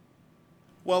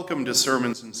Welcome to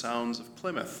Sermons and Sounds of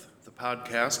Plymouth, the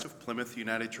podcast of Plymouth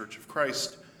United Church of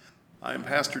Christ. I'm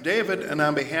Pastor David, and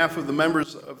on behalf of the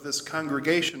members of this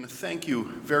congregation, thank you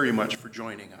very much for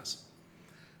joining us.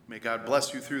 May God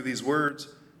bless you through these words,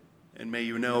 and may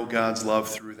you know God's love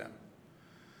through them.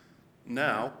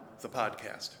 Now, the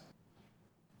podcast.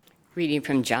 Reading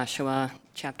from Joshua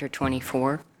chapter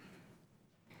 24.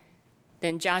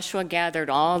 Then Joshua gathered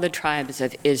all the tribes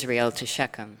of Israel to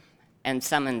Shechem and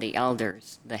summoned the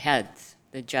elders, the heads,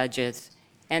 the judges,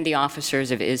 and the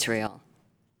officers of Israel.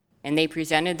 And they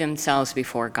presented themselves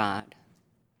before God.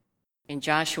 And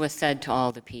Joshua said to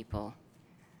all the people,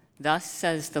 "Thus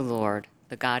says the Lord,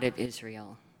 the God of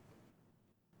Israel.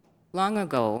 Long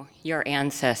ago, your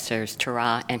ancestors,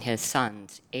 Terah and his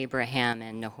sons, Abraham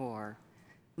and Nahor,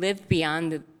 lived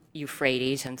beyond the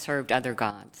Euphrates and served other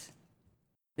gods.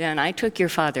 Then I took your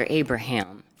father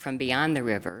Abraham from beyond the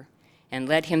river and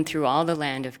led him through all the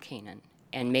land of Canaan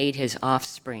and made his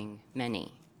offspring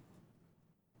many.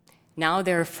 Now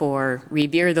therefore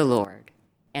revere the Lord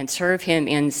and serve him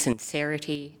in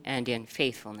sincerity and in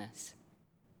faithfulness.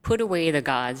 Put away the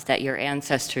gods that your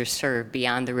ancestors served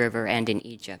beyond the river and in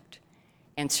Egypt,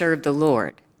 and serve the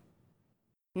Lord.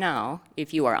 Now,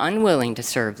 if you are unwilling to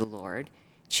serve the Lord,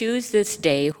 choose this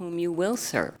day whom you will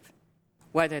serve,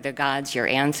 whether the gods your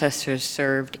ancestors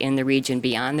served in the region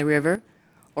beyond the river,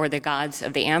 or the gods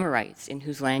of the Amorites in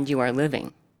whose land you are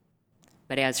living.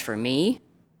 But as for me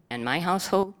and my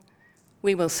household,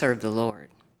 we will serve the Lord."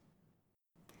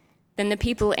 Then the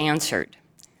people answered,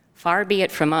 "Far be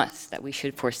it from us that we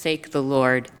should forsake the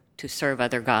Lord to serve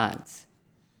other gods.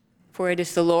 For it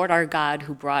is the Lord our God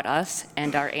who brought us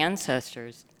and our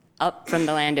ancestors up from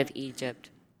the land of Egypt,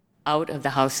 out of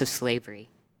the house of slavery,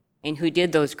 and who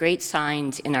did those great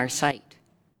signs in our sight.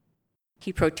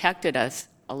 He protected us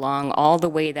along all the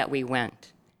way that we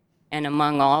went, and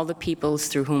among all the peoples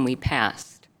through whom we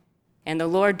passed. And the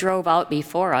Lord drove out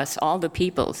before us all the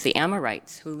peoples, the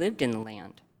Amorites, who lived in the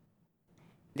land.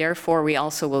 Therefore we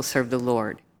also will serve the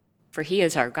Lord, for he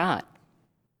is our God."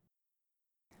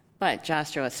 But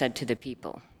Joshua said to the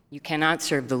people, "You cannot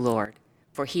serve the Lord,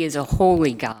 for he is a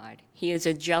holy God. He is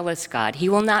a jealous God. He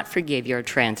will not forgive your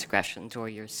transgressions or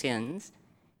your sins.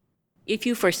 If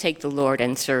you forsake the Lord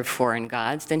and serve foreign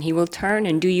gods, then he will turn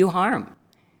and do you harm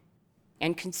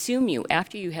and consume you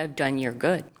after you have done your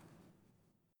good."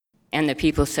 And the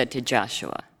people said to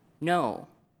Joshua, "No,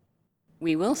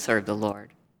 we will serve the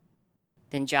Lord."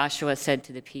 Then Joshua said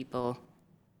to the people,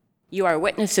 "You are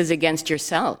witnesses against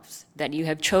yourselves that you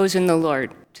have chosen the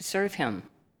Lord to serve him."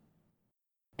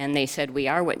 And they said, "We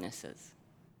are witnesses."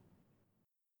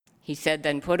 He said,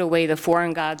 "Then put away the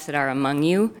foreign gods that are among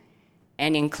you,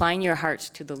 and incline your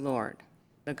hearts to the Lord,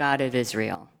 the God of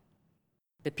Israel."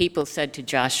 The people said to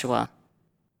Joshua,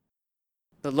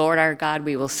 "The Lord our God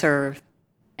we will serve,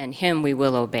 and him we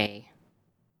will obey."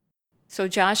 So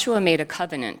Joshua made a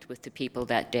covenant with the people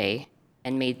that day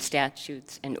and made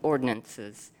statutes and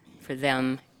ordinances for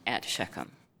them at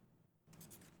Shechem.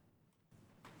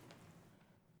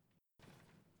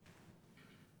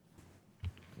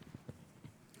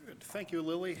 Good. Thank you,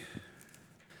 Lily.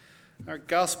 Our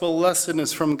gospel lesson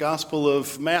is from Gospel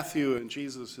of Matthew, and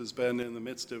Jesus has been in the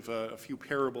midst of a few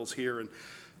parables here and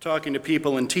talking to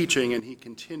people and teaching, and he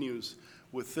continues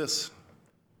with this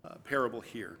parable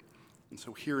here. And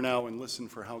so hear now and listen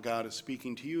for how God is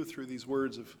speaking to you through these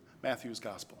words of Matthew's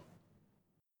gospel.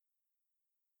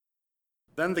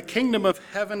 "Then the kingdom of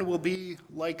heaven will be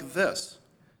like this.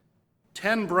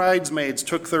 10 bridesmaids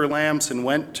took their lamps and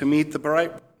went to meet the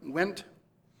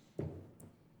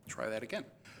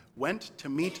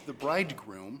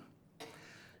bridegroom.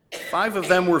 5 of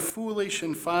them were foolish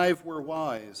and 5 were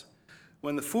wise.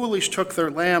 When the foolish took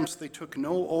their lamps, they took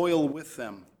no oil with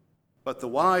them, but the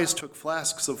wise took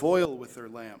flasks of oil with their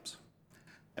lamps.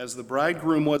 As the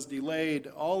bridegroom was delayed,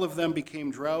 all of them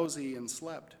became drowsy and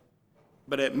slept.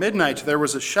 But at midnight there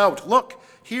was a shout, 'Look,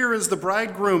 here is the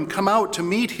bridegroom, come out to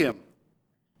meet him.'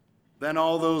 Then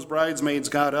all those bridesmaids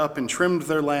got up and trimmed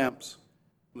their lamps.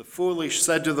 The foolish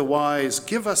said to the wise,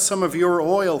 'Give us some of your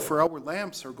oil, for our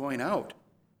lamps are going out.'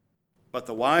 But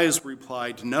the wise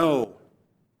replied, 'No,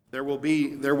 there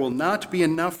will not be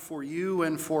enough for you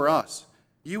and for us.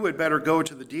 You had better go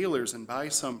to the dealers and buy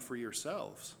some for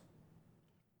yourselves.'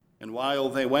 And while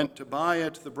they went to buy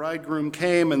it, the bridegroom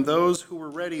came, and those who were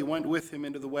ready went with him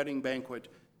into the wedding banquet,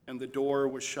 and the door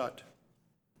was shut.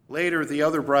 Later the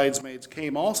other bridesmaids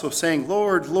came also, saying,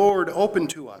 'Lord, Lord, open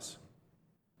to us.'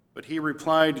 But he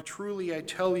replied, 'Truly I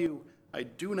tell you, I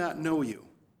do not know you.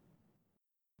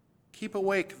 Keep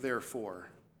awake,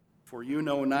 therefore, for you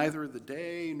know neither the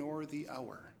day nor the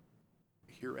hour.'"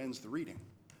 Here ends the reading.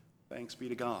 Thanks be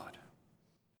to God.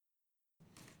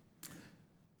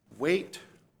 Wait,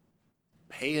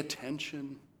 pay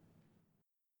attention,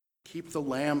 keep the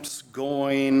lamps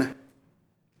going,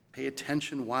 pay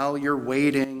attention while you're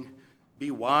waiting,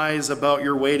 be wise about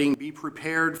your waiting, be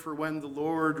prepared for when the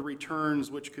Lord returns,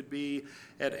 which could be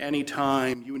at any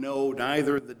time. You know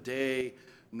neither the day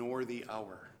nor the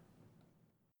hour.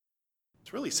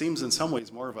 It really seems in some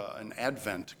ways more of an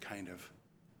Advent kind of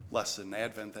lesson,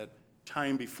 Advent, that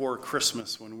time before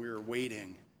Christmas when we're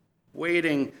waiting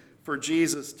for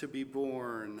Jesus to be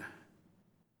born.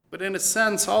 But in a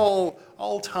sense,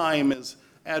 all time is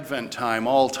Advent time.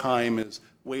 All time is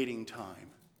waiting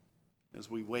time. As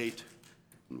we wait,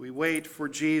 and we wait for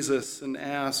Jesus and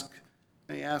ask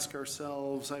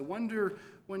ourselves, I wonder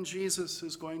when Jesus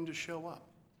is going to show up.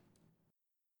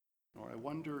 Or I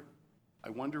wonder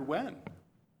when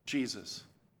Jesus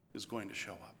is going to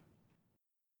show up.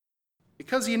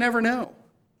 Because you never know.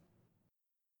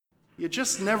 You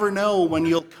just never know when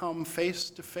you'll come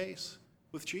face to face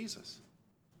with Jesus.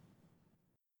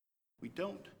 We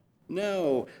don't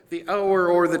know the hour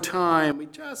or the time. We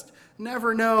just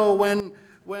never know when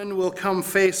we'll come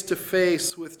face to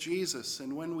face with Jesus.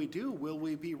 And when we do, will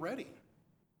we be ready?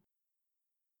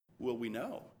 Will we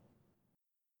know?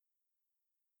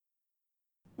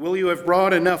 Will you have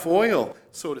brought enough oil,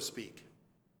 so to speak?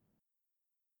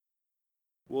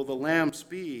 Will the lamps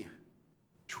be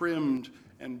trimmed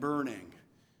and burning?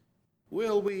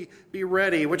 Will we be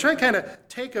ready? Which I kind of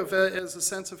take of as a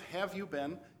sense of have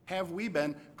we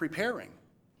been preparing?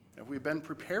 Have we been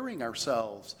preparing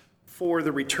ourselves for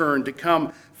the return to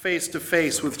come face to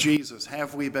face with Jesus?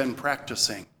 Have we been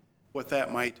practicing what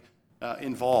that might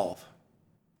involve?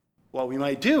 What we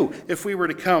might do if we were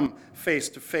to come face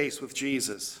to face with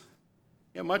Jesus.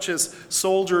 Much as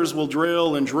soldiers will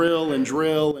drill and drill and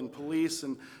drill, and police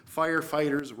and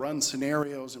firefighters run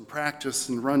scenarios and practice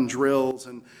and run drills,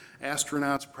 and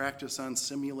astronauts practice on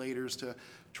simulators to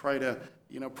try to,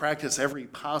 practice every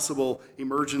possible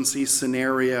emergency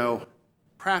scenario.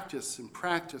 Practice and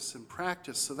practice and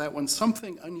practice so that when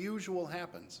something unusual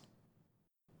happens,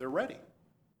 they're ready.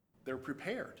 They're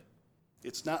prepared.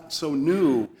 It's not so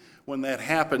new when that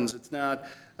happens. It's not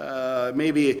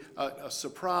maybe a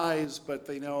surprise, but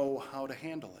they know how to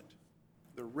handle it.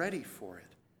 They're ready for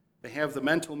it. They have the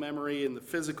mental memory and the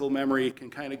physical memory can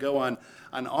kind of go on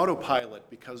autopilot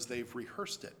because they've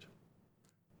rehearsed it.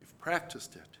 They've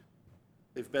practiced it.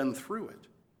 They've been through it.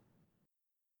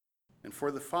 And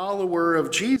for the follower of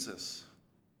Jesus,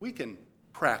 we can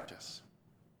practice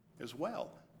as well.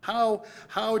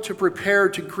 How to prepare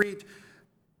to greet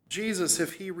Jesus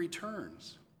if he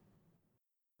returns.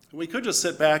 We could just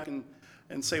sit back and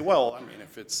say, well,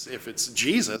 if it's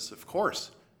Jesus, of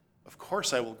course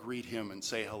I will greet him and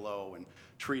say hello and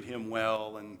treat him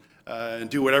well and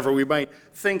do whatever we might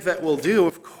think that we'll do.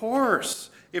 Of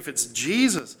course, if it's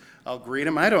Jesus, I'll greet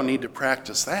him. I don't need to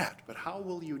practice that. But how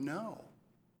will you know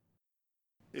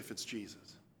if it's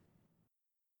Jesus?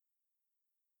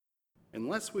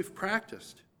 Unless we've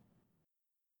practiced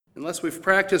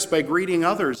by greeting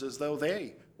others as though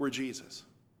they were Jesus.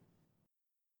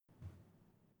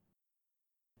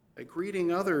 By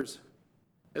greeting others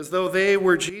as though they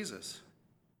were Jesus.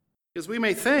 Because we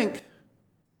may think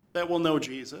that we'll know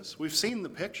Jesus. We've seen the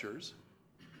pictures,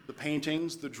 the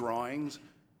paintings, the drawings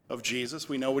of Jesus.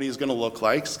 We know what he's going to look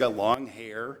like. He's got long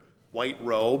hair, white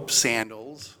robe,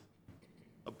 sandals,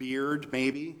 a beard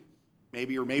maybe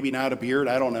or maybe not a beard,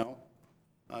 I don't know.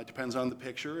 It depends on the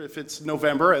picture. If it's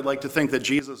November, I'd like to think that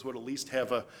Jesus would at least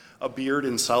have a beard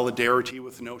in solidarity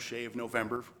with No Shave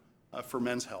November for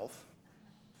men's health.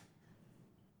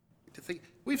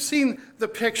 We've seen the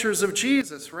pictures of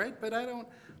Jesus, right? But I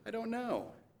don't know.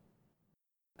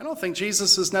 I don't think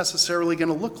Jesus is necessarily going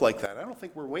to look like that. I don't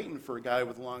think we're waiting for a guy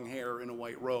with long hair in a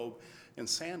white robe and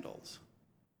sandals.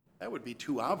 That would be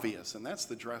too obvious, and that's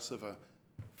the dress of a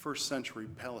first century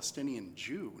Palestinian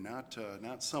Jew,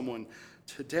 not someone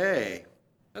today.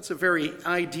 That's a very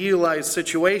idealized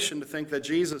situation to think that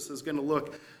Jesus is going to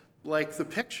look like the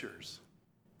pictures.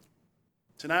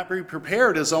 To not be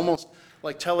prepared is almost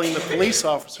like telling the police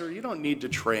officer, you don't need to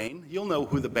train. You'll know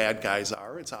who the bad guys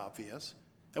are. It's obvious.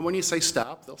 And when you say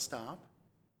stop, they'll stop.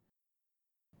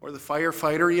 Or the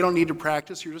firefighter, you don't need to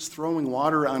practice. You're just throwing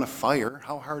water on a fire.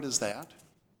 How hard is that?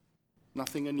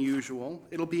 Nothing unusual.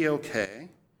 It'll be okay.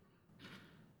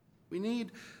 We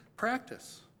need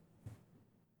practice.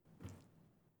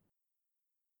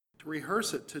 To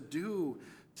rehearse it, to do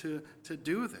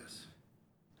this.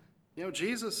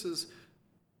 Jesus is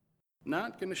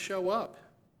not going to show up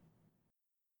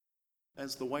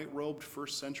as the white-robed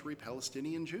first-century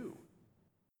Palestinian Jew.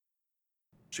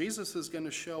 Jesus is going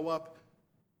to show up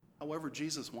however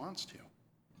Jesus wants to.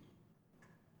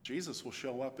 Jesus will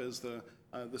show up as the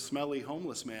smelly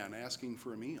homeless man asking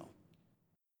for a meal.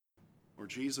 Or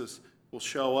Jesus will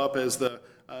show up as the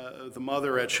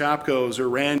mother at Shopko's or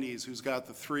Randy's who's got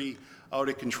the 3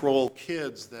 out-of-control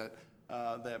kids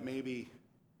that maybe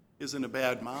isn't a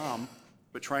bad mom,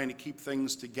 but trying to keep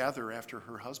things together after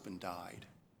her husband died,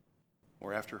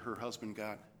 or after her husband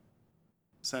got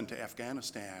sent to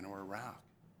Afghanistan or Iraq.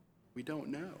 We don't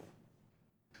know.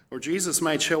 Or Jesus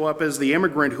might show up as the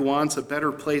immigrant who wants a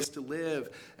better place to live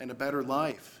and a better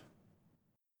life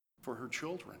for her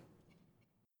children.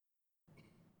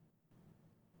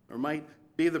 Or might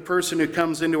be the person who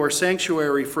comes into our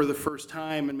sanctuary for the first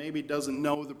time and maybe doesn't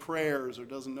know the prayers or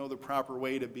doesn't know the proper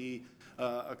way to be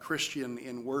a Christian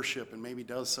in worship, and maybe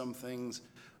does some things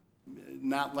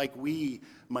not like we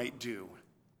might do,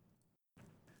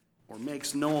 or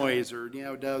makes noise, or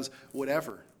does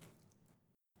whatever.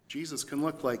 Jesus can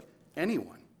look like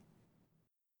anyone.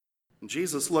 And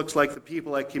Jesus looks like the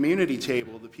people at Community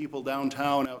Table, the people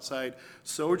downtown outside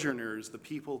Sojourners, the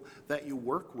people that you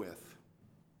work with.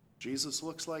 Jesus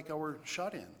looks like our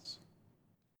shut-ins,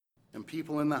 and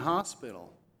people in the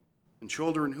hospital, and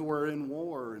children who are in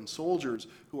war, and soldiers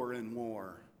who are in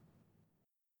war.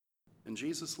 And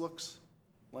Jesus looks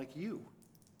like you,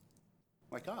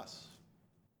 like us,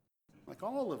 like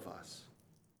all of us.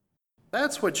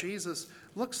 That's what Jesus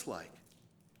looks like.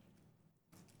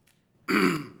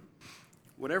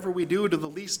 Whatever we do to the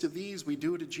least of these, we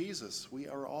do to Jesus. We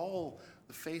are all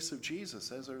the face of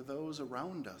Jesus, as are those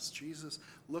around us. Jesus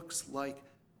looks like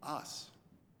us.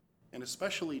 And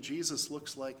especially Jesus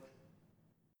looks like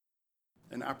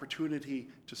an opportunity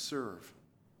to serve,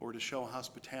 or to show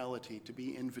hospitality, to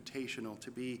be invitational, to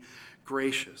be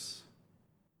gracious.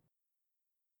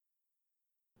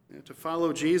 To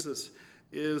follow Jesus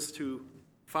is to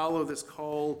follow this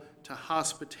call to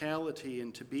hospitality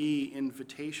and to be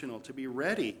invitational, to be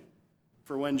ready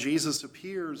for when Jesus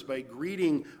appears by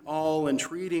greeting all and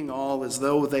treating all as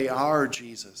though they are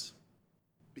Jesus,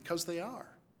 because they are.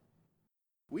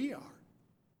 We are.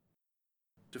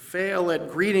 To fail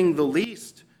at greeting the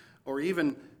least, or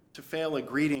even to fail at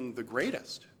greeting the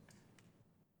greatest,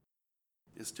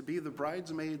 is to be the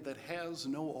bridesmaid that has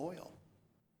no oil,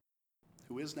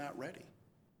 who is not ready,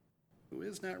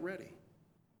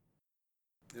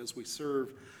 as we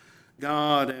serve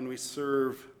God and we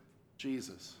serve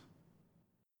Jesus.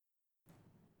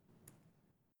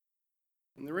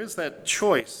 And there is that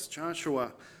choice.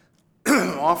 Joshua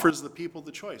offers the people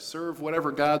the choice. Serve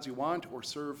whatever gods you want, or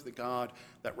serve the God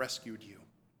that rescued you.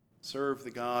 Serve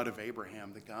the God of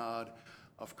Abraham, the God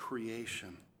of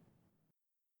creation.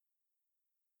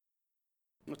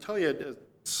 I'll tell you a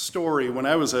story. When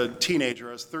I was a teenager,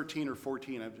 I was 13 or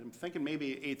 14. I'm thinking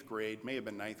maybe 8th grade, may have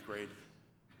been 9th grade.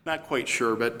 Not quite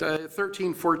sure, but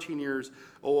 13, 14 years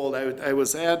old, I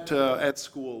was at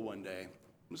school one day.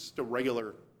 Just a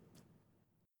regular,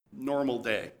 normal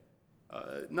day.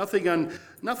 Nothing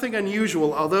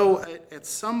unusual, although at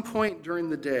some point during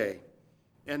the day,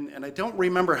 and I don't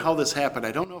remember how this happened.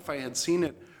 I don't know if I had seen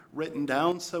it written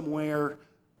down somewhere.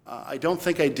 I don't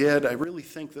think I did. I really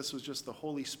think this was just the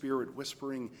Holy Spirit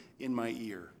whispering in my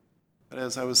ear. But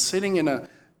as I was sitting in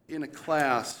a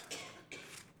class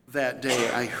that day,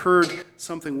 I heard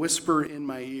something whisper in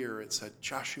my ear. It said,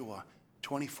 Joshua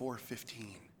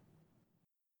 24:15.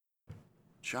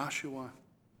 Joshua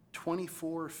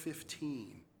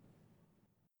 24:15.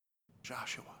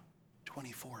 Joshua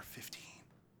 24:15.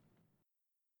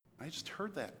 I just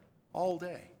heard that all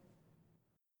day.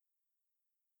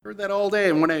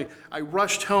 And when I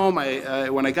rushed home,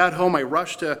 when I got home, I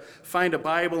rushed to find a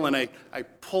Bible, and I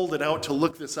pulled it out to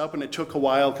look this up, and it took a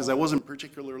while because I wasn't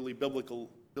particularly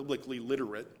biblically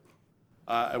literate.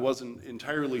 I wasn't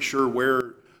entirely sure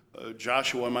where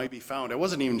Joshua might be found. I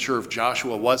wasn't even sure if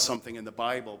Joshua was something in the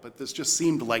Bible, but this just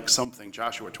seemed like something.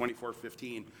 Joshua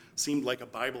 24:15 seemed like a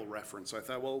Bible reference. So I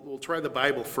thought, well, we'll try the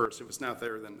Bible first. If it's not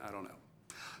there, then I don't know.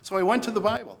 So I went to the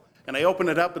Bible, and I opened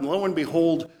it up, and lo and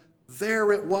behold,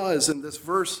 there it was in this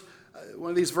verse, one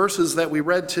of these verses that we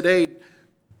read today,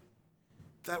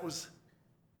 that was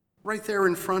right there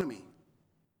in front of me.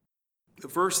 The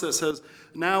verse that says,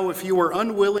 "Now if you are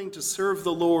unwilling to serve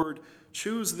the Lord,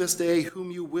 choose this day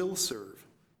whom you will serve,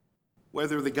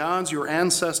 whether the gods your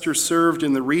ancestors served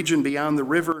in the region beyond the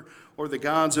river, or the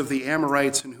gods of the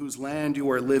Amorites in whose land you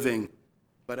are living.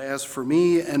 But as for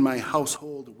me and my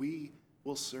household, we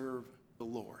will serve the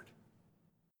Lord."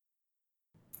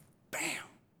 Bam!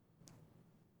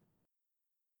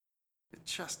 It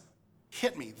just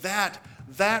hit me.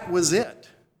 That was it.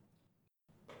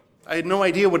 I had no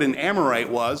idea what an Amorite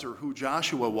was or who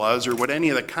Joshua was or what any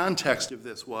of the context of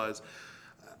this was.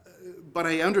 But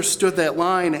I understood that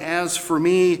line, as for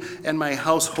me and my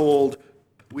household,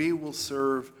 we will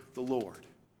serve the Lord.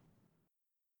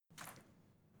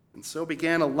 And so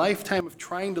began a lifetime of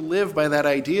trying to live by that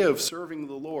idea of serving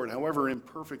the Lord, however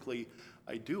imperfectly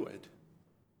I do it.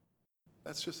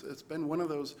 It's been one of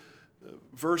those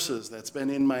verses that's been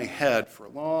in my head for a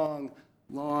long,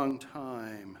 long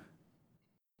time.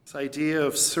 This idea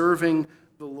of serving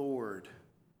the Lord.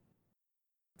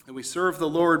 And we serve the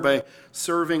Lord by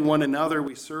serving one another.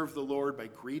 We serve the Lord by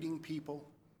greeting people,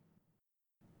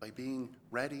 by being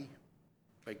ready,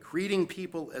 by greeting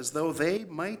people as though they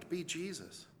might be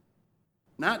Jesus.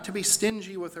 Not to be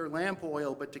stingy with our lamp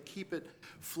oil, but to keep it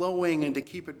flowing and to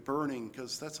keep it burning,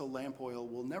 because that's a lamp oil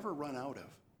we'll never run out of.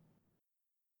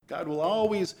 God will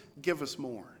always give us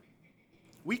more.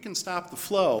 We can stop the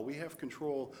flow. We have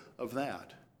control of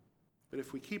that. But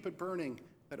if we keep it burning,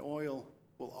 that oil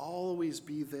will always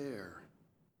be there.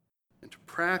 And to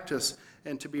practice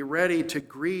and to be ready to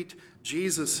greet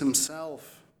Jesus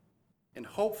himself. And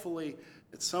hopefully,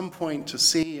 at some point, to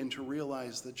see and to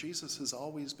realize that Jesus has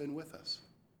always been with us.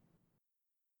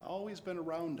 Always been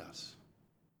around us.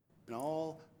 And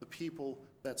all the people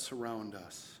that surround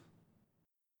us.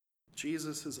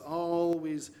 Jesus has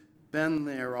always been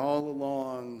there all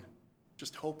along,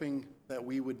 just hoping that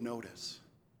we would notice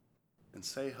and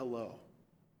say hello,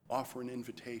 offer an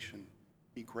invitation,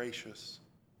 be gracious,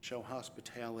 show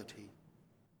hospitality.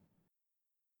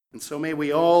 And so may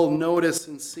we all notice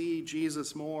and see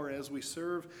Jesus more as we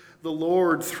serve the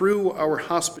Lord through our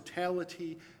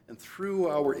hospitality and through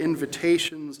our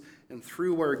invitations and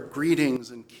through our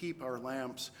greetings, and keep our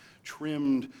lamps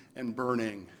trimmed and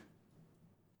burning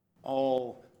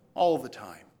all the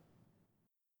time.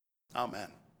 Amen.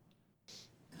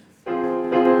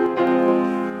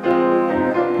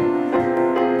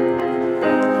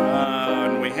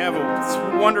 And we have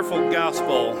a wonderful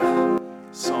gospel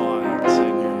song to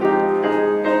sing here.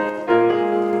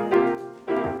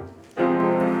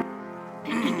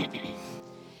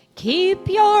 Keep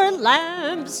your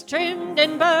lamps trimmed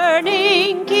and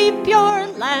burning, keep your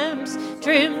lamps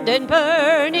trimmed and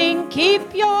burning,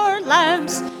 keep your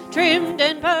lamps trimmed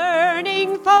and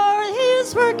burning, for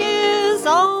his work is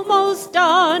almost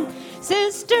done.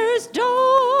 Sisters,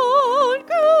 don't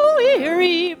grow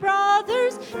weary,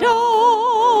 brothers,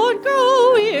 don't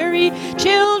grow weary,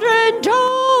 children,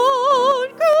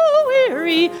 don't grow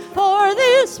weary, for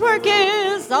this work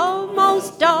is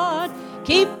almost done.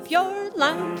 Keep your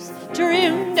lamps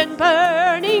trimmed and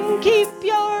burning, keep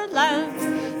your lamps.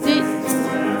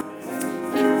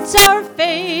 It's our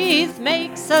faith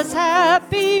makes us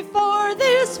happy, for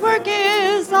this work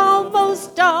is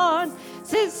almost done.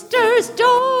 Sisters,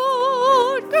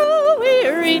 don't grow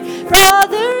weary,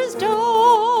 brothers,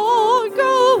 don't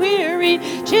grow weary,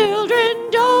 children,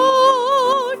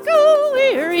 don't grow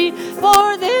weary,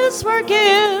 for this work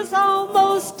is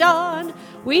almost done.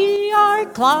 We are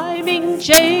climbing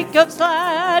Jacob's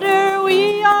ladder,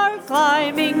 we are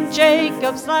climbing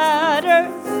Jacob's ladder.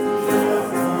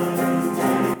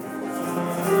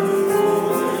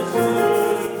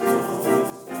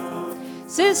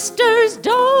 Sisters,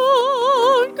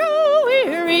 don't grow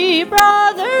weary,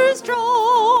 brothers,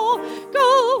 don't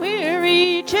grow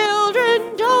weary,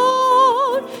 children,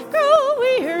 don't grow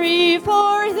weary,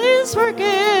 for this work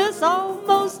is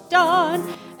almost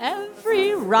done.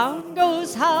 Every round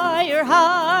goes higher,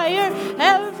 higher,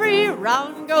 every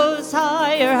round goes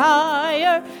higher,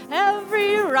 higher,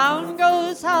 every round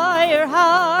goes higher,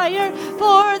 higher,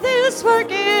 for this work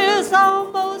is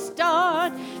almost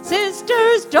done.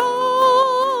 Sisters,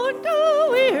 don't go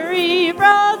weary,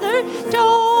 brother,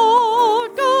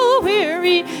 don't go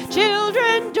weary,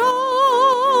 children,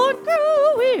 don't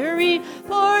grow weary,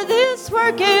 for this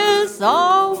work is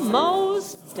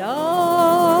almost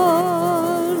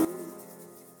done.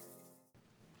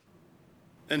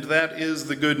 And that is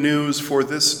the good news for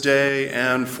this day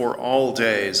and for all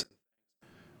days.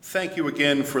 Thank you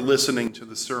again for listening to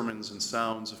the Sermons and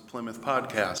Sounds of Plymouth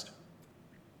podcast.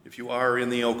 If you are in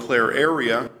the Eau Claire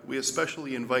area, we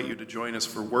especially invite you to join us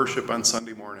for worship on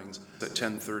Sunday mornings at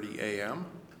 10:30 a.m.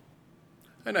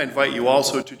 And I invite you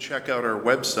also to check out our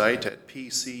website at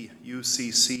pcucc.com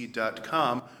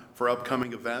for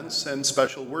upcoming events and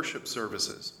special worship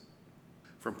services.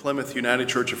 From Plymouth United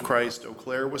Church of Christ, Eau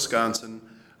Claire, Wisconsin,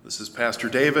 this is Pastor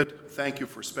David. Thank you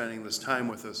for spending this time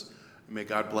with us, and may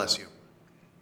God bless you.